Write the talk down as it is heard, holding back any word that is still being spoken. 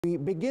We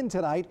begin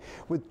tonight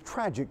with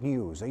tragic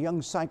news. A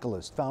young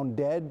cyclist found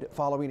dead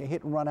following a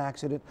hit-and-run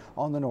accident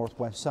on the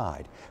northwest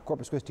side.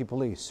 Corpus Christi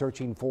police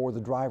searching for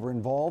the driver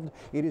involved.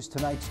 It is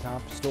tonight's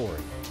top story.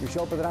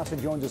 Michelle Pedraza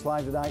joins us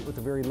live tonight with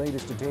the very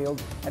latest details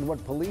and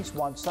what police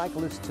want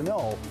cyclists to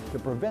know to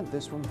prevent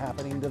this from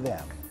happening to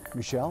them.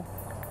 Michelle?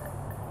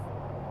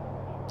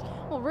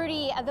 Well,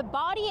 Rudy, the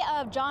body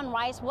of John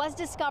Rice was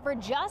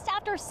discovered just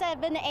after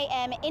 7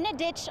 a.m. in a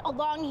ditch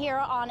along here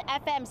on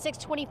FM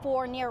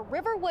 624 near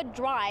Riverwood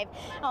Drive.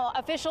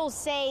 Officials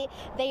say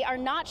they are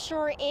not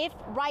sure if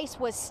Rice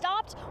was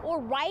stopped or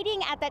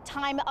riding at that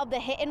time of the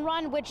hit and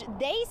run, which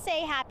they say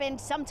happened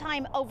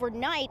sometime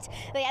overnight.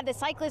 The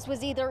cyclist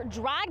was either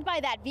dragged by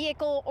that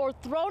vehicle or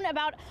thrown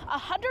about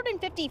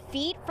 150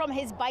 feet from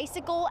his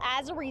bicycle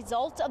as a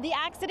result of the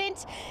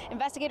accident.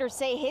 Investigators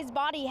say his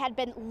body had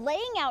been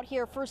laying out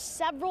here for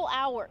several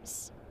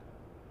hours.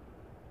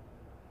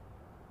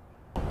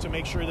 To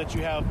make sure that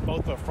you have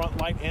both a front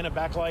light and a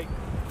back light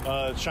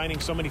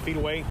shining so many feet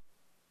away.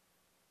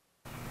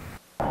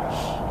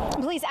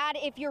 Please add,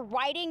 if you're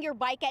riding your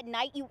bike at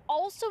night, you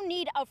also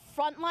need a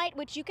front light,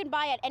 which you can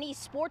buy at any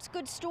sports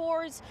goods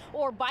stores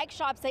or bike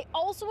shops. They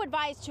also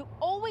advise to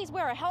always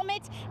wear a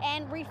helmet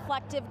and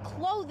reflective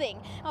clothing.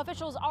 Now,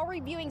 officials are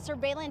reviewing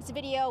surveillance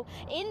video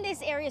in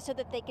this area so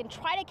that they can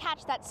try to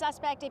catch that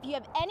suspect. If you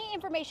have any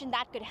information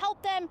that could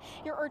help them,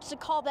 you're urged to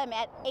call them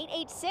at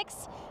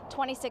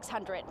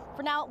 886-2600.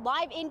 For now,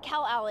 live in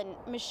Cal Allen,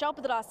 Michelle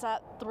Pedraza,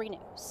 3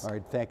 News. All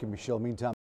right, thank you, Michelle. Meantime,